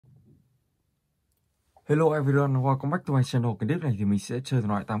Hello everyone, welcome back to my channel. Cái clip này thì mình sẽ chơi thể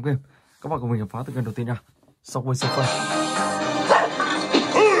loại 8 game. Các bạn cùng mình khám phá từ game đầu tiên nha. Subway Surfer.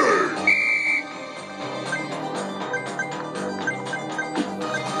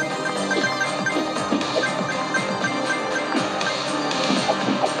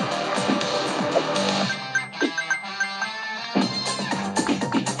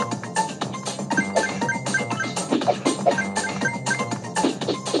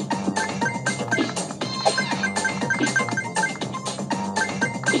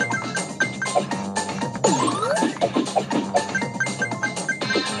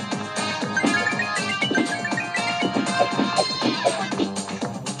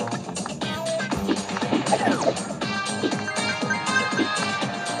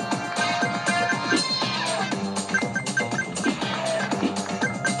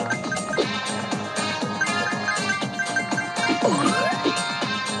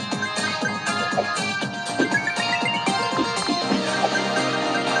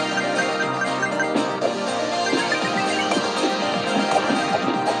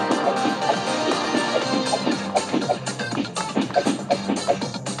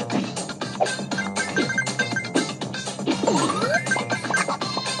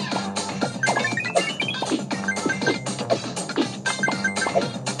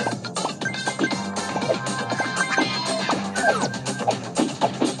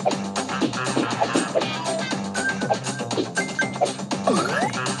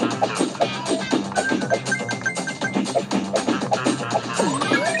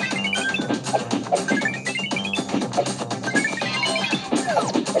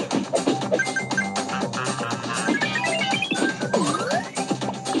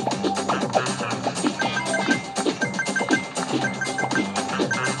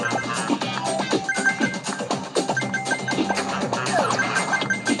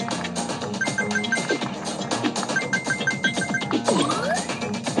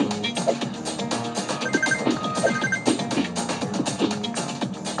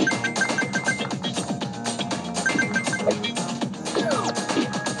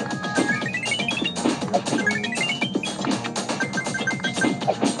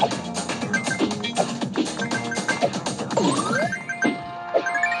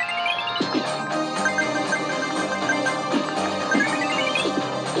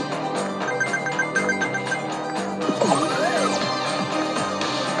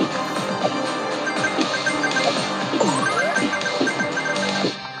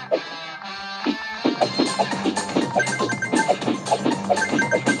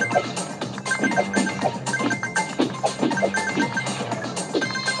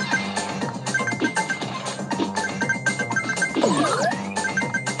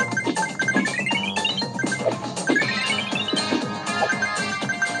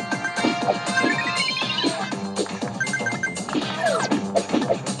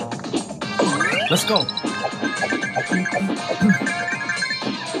 Let's go.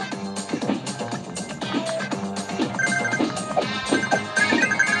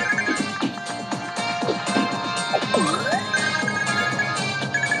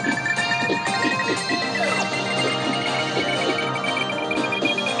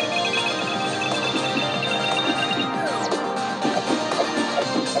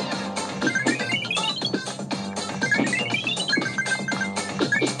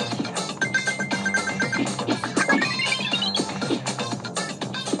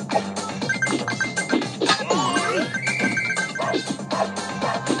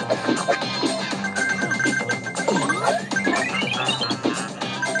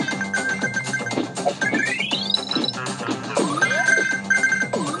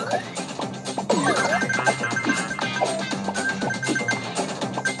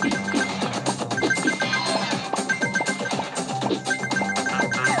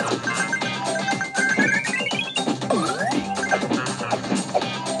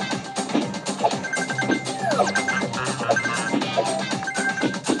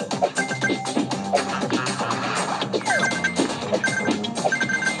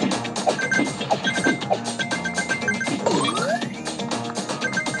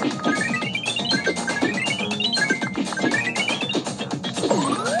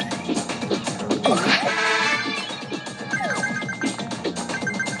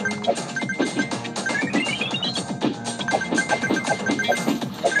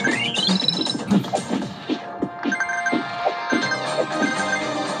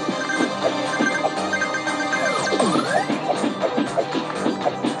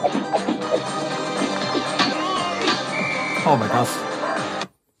 Oh my gosh.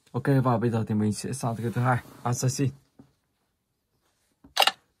 Ok, và bây giờ thì mình sẽ sang cái thứ hai, Assassin.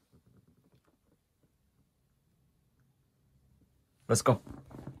 Let's go.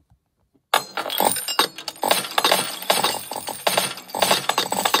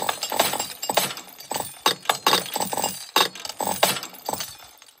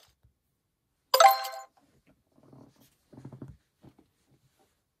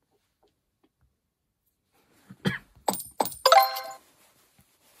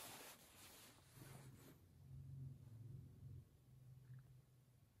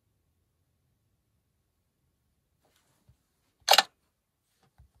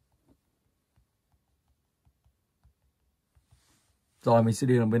 Rồi mình sẽ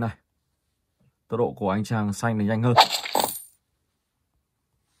đi đến bên này. Tốc độ của anh chàng xanh là nhanh hơn.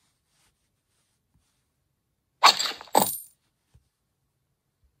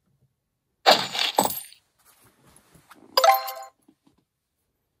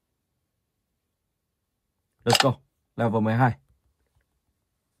 Let's go. Level 12.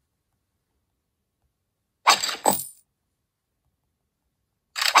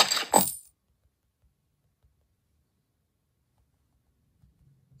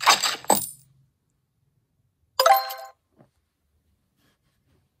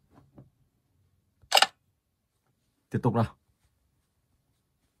 Tiếp tục nào.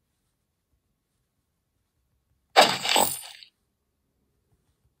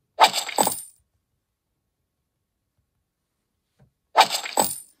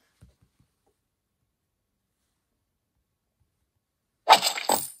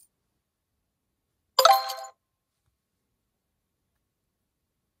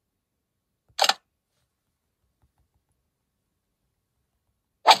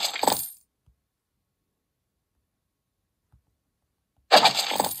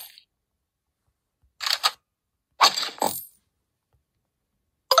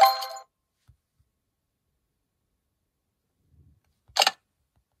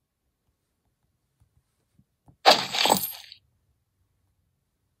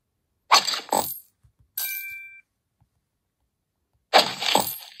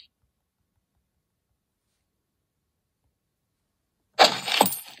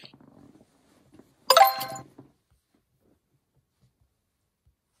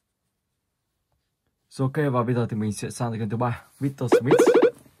 Rồi ok, và bây giờ thì mình sẽ sang kênh thứ 3, Victor Smith.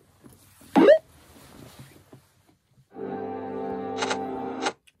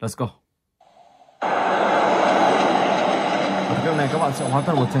 Let's go. Ở game này các bạn sẽ hóa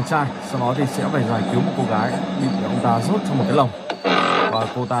thân một chàng trai, sau đó thì sẽ phải giải cứu một cô gái bị ông ta rốt trong một cái lồng và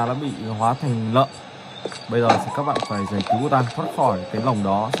cô ta đã bị hóa thành lợn. Bây giờ thì các bạn phải giải cứu cô ta thoát khỏi cái lồng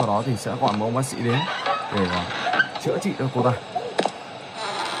đó, sau đó thì sẽ gọi một ông bác sĩ đến để chữa trị cho cô ta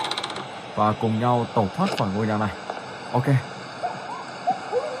và cùng nhau tẩu thoát khỏi ngôi nhà này. Ok.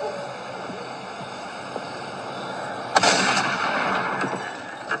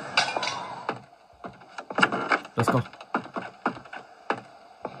 Let's go.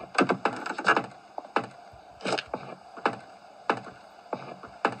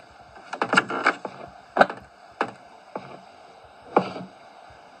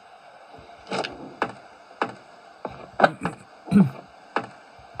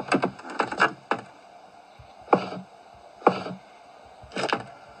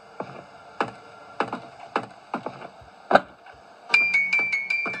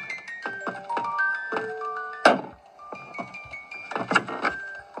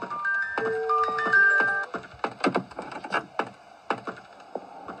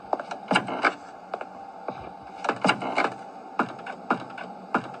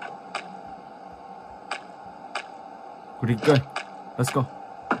 Pretty good. Let's go.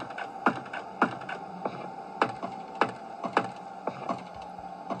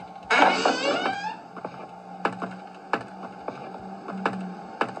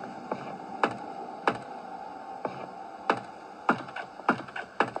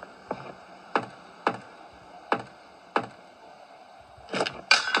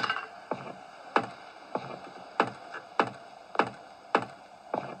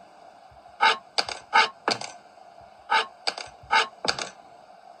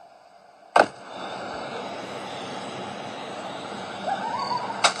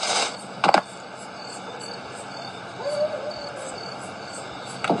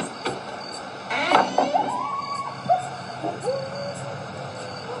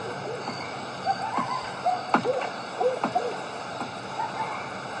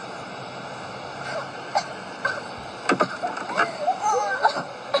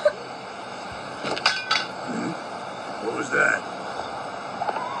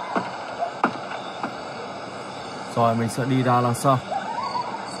 Rồi mình sẽ đi ra đằng sau.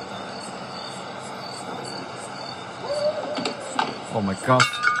 Oh my god,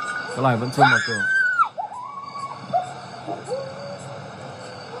 cái này vẫn chưa mở cửa.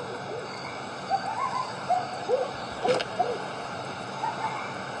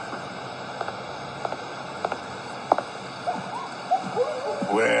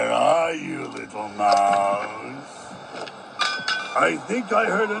 little mouse. I think I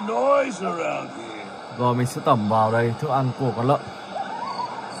heard a noise around here. Rồi mình sẽ tẩm vào đây thức ăn của con lợn.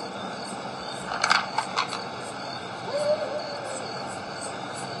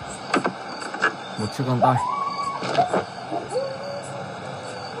 Một chiếc găng tay.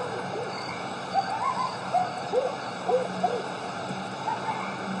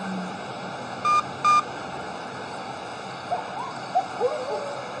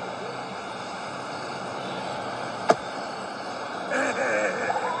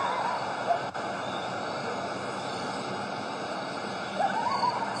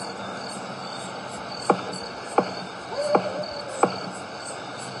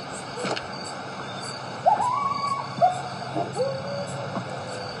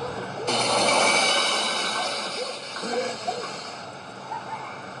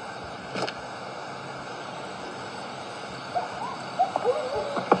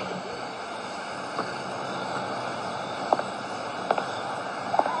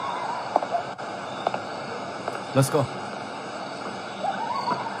 Let's go.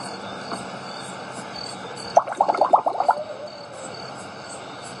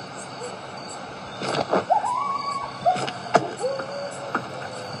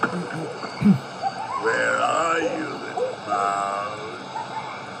 Where are you, little mouse?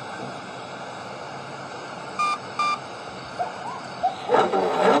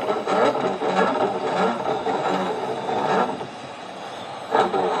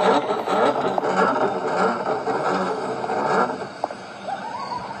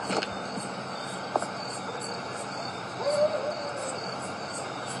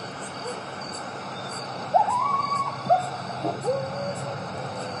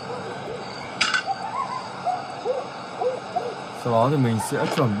 Sau đó thì mình sẽ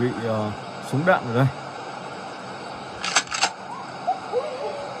chuẩn bị súng đạn ở đây.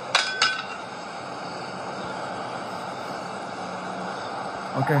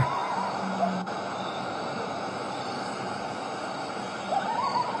 Ok.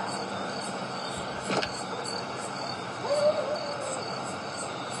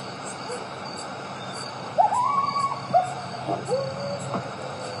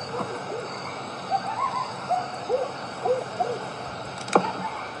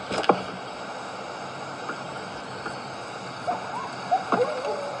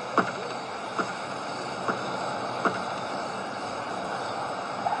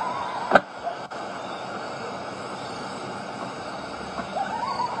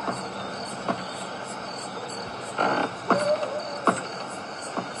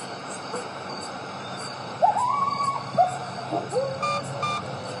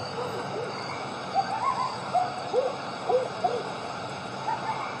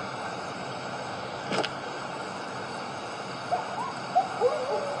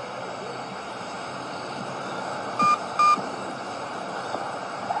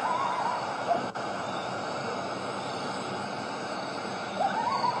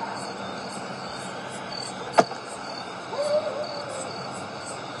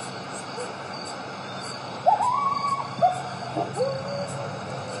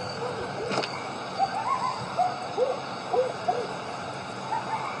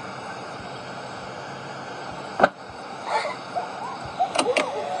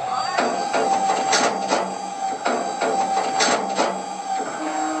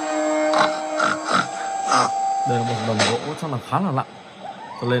 Đây là một đồng gỗ chắc là khá là nặng,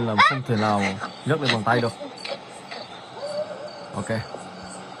 cho nên là không thể nào nhấc lên bằng tay được. Ok,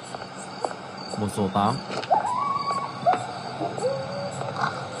 một rổ 8.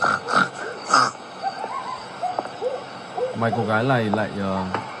 May cô gái này lại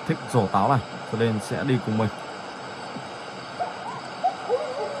thích rổ táo này, cho nên sẽ đi cùng mình.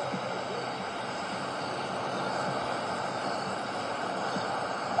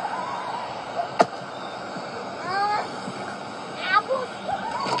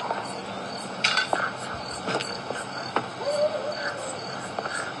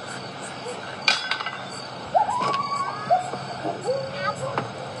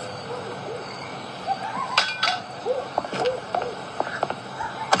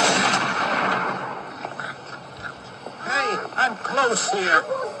 I'm close here.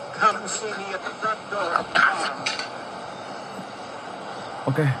 Come see me at the front door.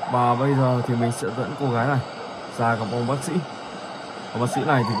 Ok, và bây giờ thì mình sẽ dẫn cô gái này ra gặp ông bác sĩ. Ông bác sĩ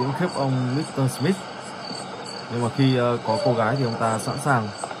này thì cũng khiếp ông Mr. Smith. Nhưng mà khi có cô gái thì ông ta sẵn sàng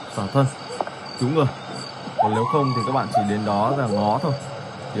xả thân cứu người. Còn nếu không thì các bạn chỉ đến đó và ngó thôi,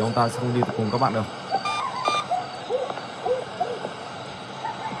 thì ông ta sẽ không đi cùng các bạn đâu.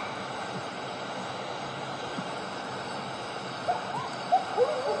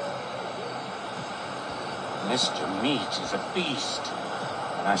 Mr. Meat is a beast.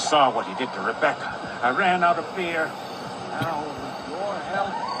 And I saw what he did to Rebecca. I ran out of beer. Now, with your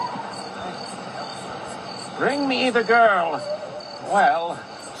help, bring me the girl. Well,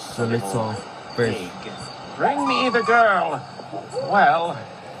 The little fish. pig. Bring me the girl. Well,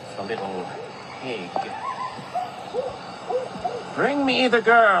 the little pig. Bring me the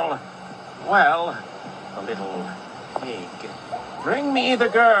girl. Well, the little pig. Bring me the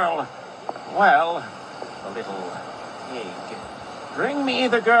girl. Well, the little pig. Bring me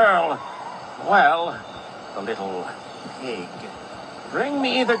the girl. Well, the little pig. Bring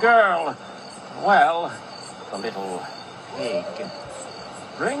me the girl. Well, the little pig.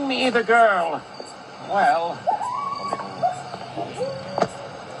 Bring me the girl. Well, the little pig.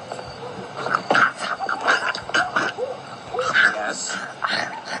 Yes.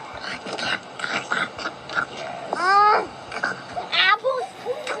 Apples?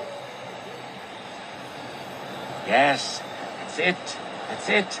 Yes, that's it. That's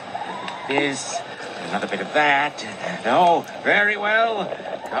it. This, another bit of that. No, very well.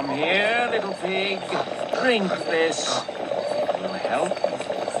 Come here, little pig. Drink this. It will help.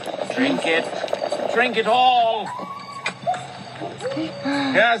 Drink it. Drink it all. Yes.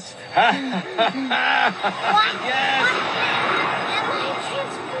 Yes. Am I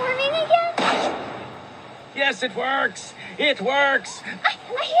transforming again? Yes, it works. It works. I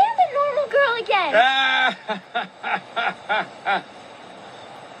am the normal girl again.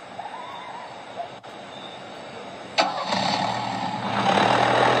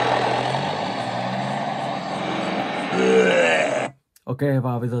 Ok,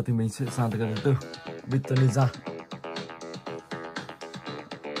 và bây giờ thì mình sẽ sang tới cái thứ tư, Bitter Ninja.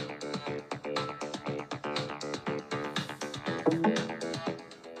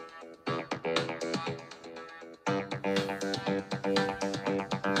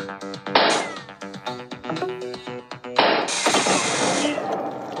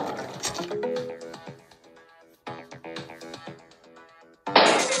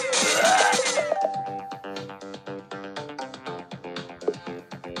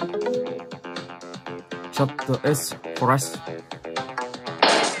 Chapter S Forest.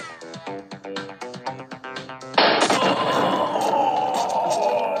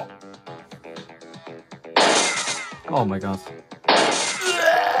 Oh my god.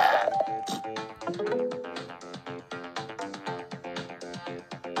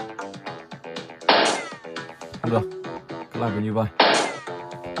 Không được, cứ làm kiểu như vậy.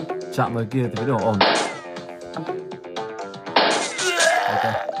 Chạm vào kia thì mới được ổn.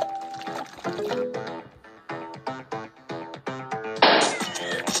 Ok.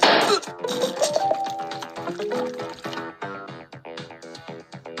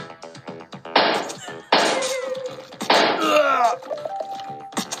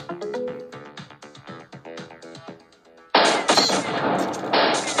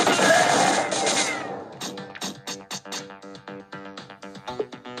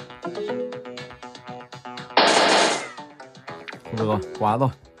 Không được rồi, quá rồi.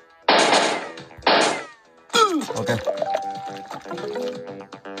 Ok.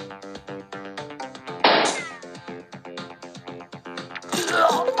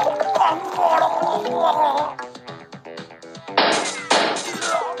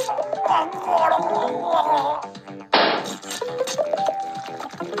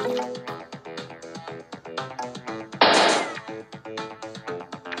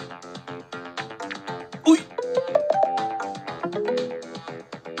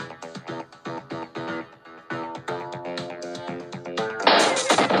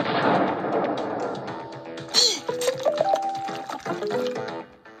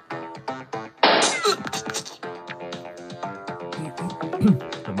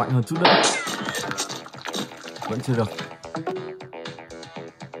 Phải mạnh hơn chút nữa. Vẫn chưa được.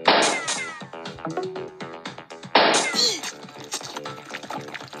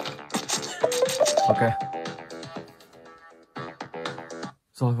 Ok.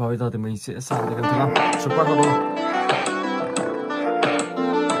 Rồi và bây giờ thì mình sẽ sang tới cái thứ 5, Chicago.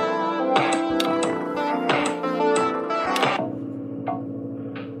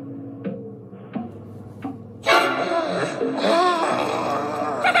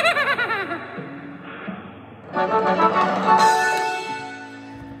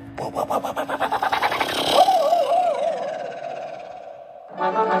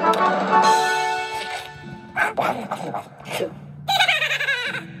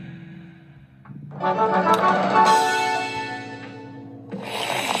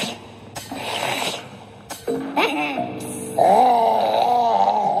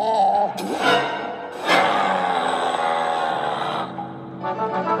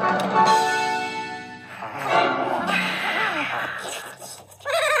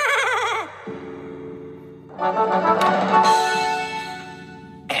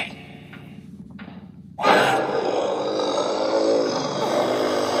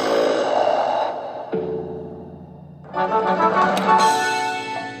 Rồi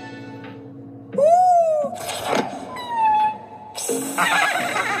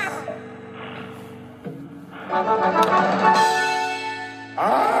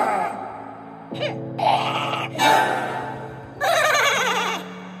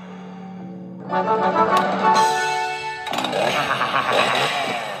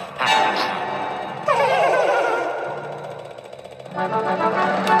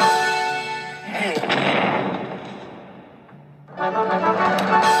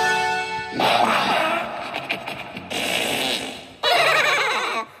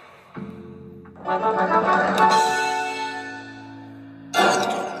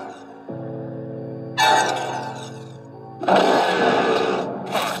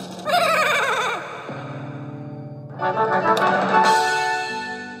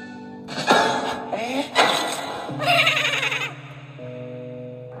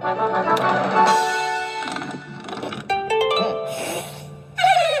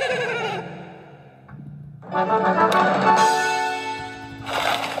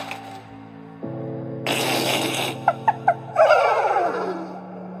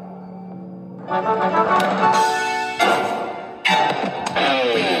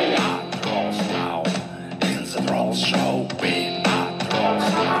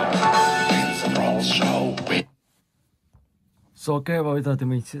ok, và bây giờ thì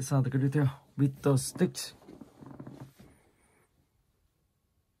mình sẽ sang tới cái tiếp theo, Bitter Sticks.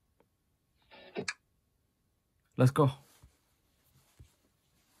 Let's go.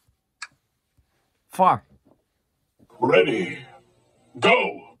 5. Ready. Go.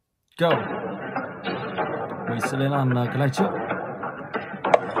 Go. Mình sẽ lên ăn cái này trước.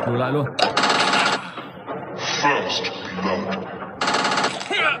 Lùi lại luôn. First blood.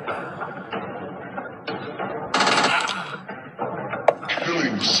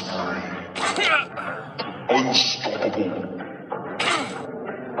 Killing spree. Unstoppable.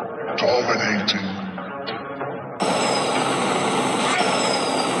 Dominating.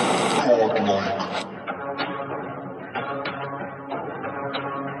 Godlike.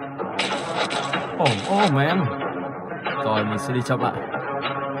 Oh man. Rồi mình sẽ đi chậm lại.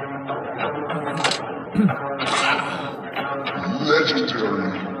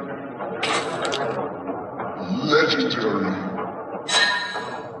 Legendary. Legendary.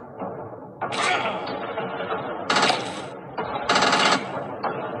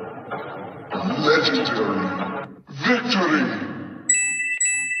 Legendary. Victory.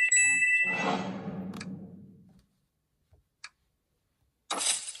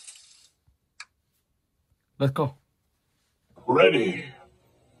 Let's go. Ready.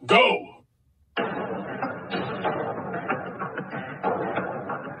 Go.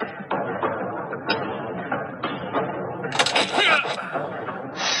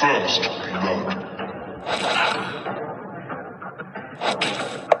 First blood.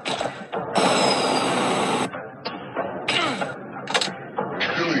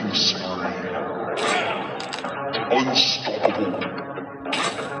 Killing spree. Unstoppable.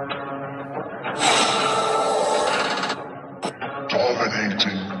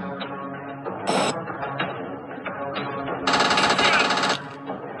 Dominating.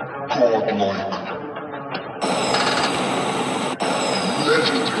 Godlike.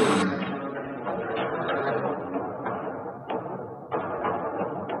 Legendary.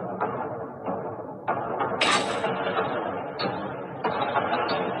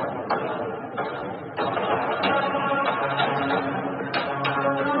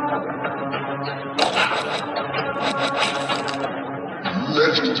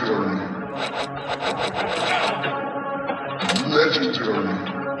 Legendary. Legendary.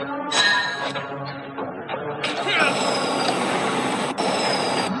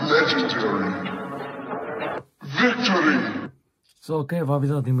 Legendary. Victory. Rồi ok, và bây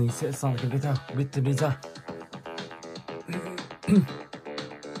giờ thì mình sẽ sang cái tiếp theo, Bitter Ninja.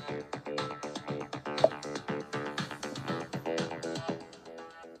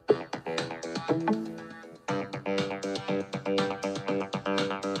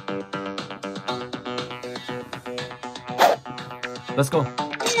 Let's go.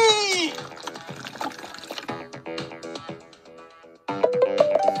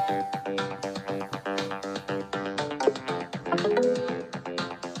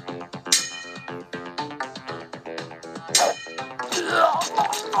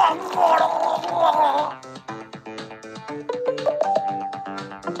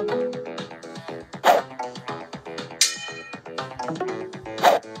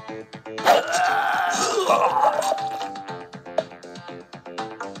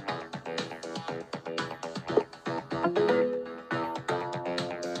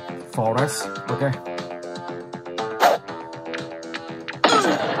 Forest, ok.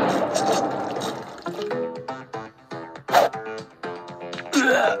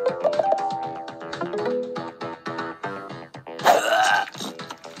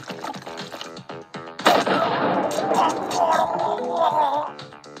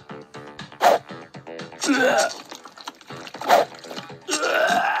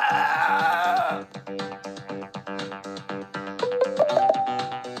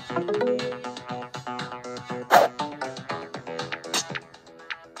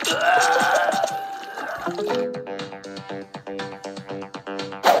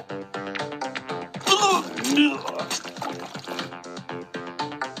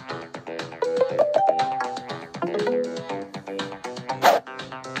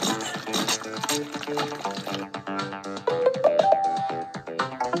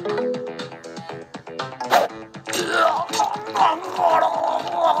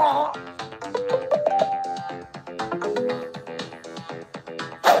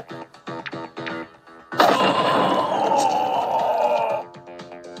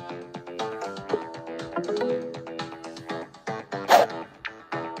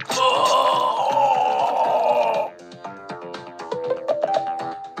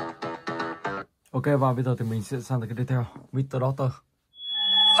 Ok, và bây giờ thì mình sẽ sang tới cái tiếp theo, Mr. Doctor.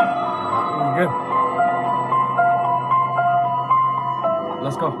 Game.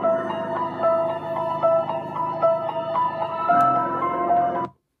 Let's go.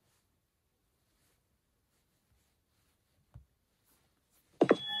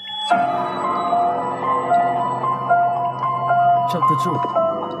 Chapter 2.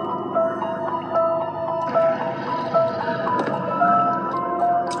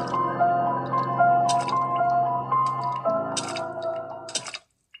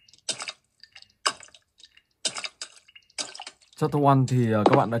 Chapter 1 thì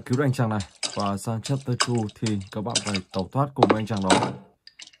các bạn đã cứu được anh chàng này, và sang Chapter 2 thì các bạn phải tẩu thoát cùng với anh chàng đó.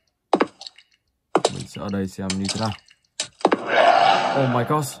 Mình sẽ ở đây xem như thế nào. Oh my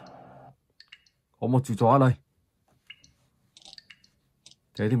god, có một chú chó ở đây.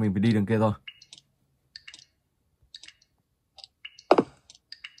 Thế thì mình phải đi đường kia thôi.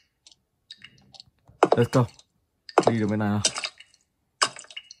 Let's go. Đi đường bên này nào.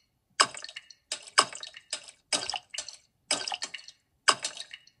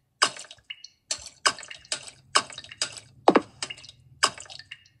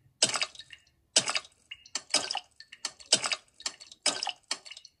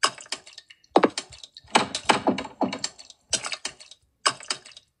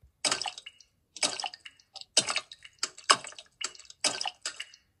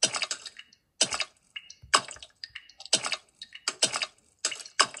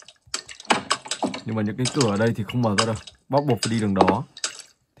 Nhưng mà những cái cửa ở đây thì không mở ra đâu, bắt buộc phải đi đường đó.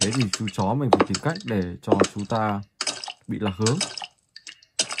 Thế thì chú chó mình phải tìm cách để cho chú ta bị lạc hướng.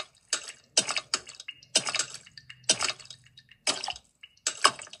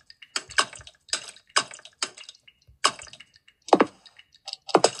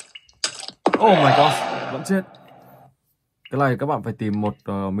 Oh my god, vẫn chết. Cái này các bạn phải tìm một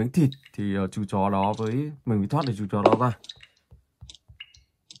miếng thịt thì chú chó đó với mình mới thoát được chú chó đó ra.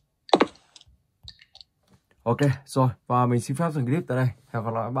 Ok, rồi, và mình xin phép dừng clip tại đây. Hẹn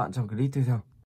gặp lại các bạn trong clip tiếp theo.